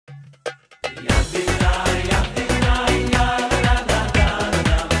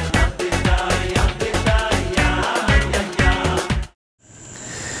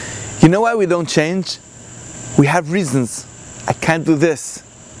You know why we don't change? We have reasons. I can't do this.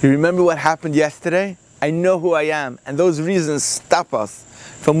 You remember what happened yesterday? I know who I am, and those reasons stop us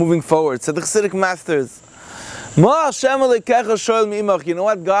from moving forward. So the Chassidic masters, you know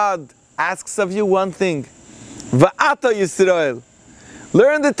what? God asks of you one thing. Va'ata Yisrael.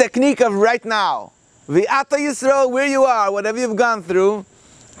 Learn the technique of right now. Va'ata Yisrael, where you are, whatever you've gone through,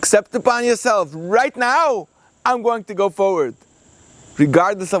 accept upon yourself. Right now, I'm going to go forward.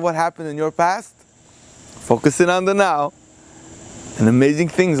 Regardless of what happened in your past, focusing on the now, and amazing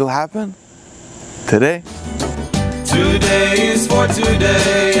things will happen today. Today is for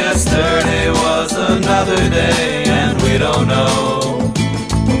today, yesterday was another day, and we don't know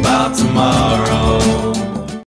about tomorrow.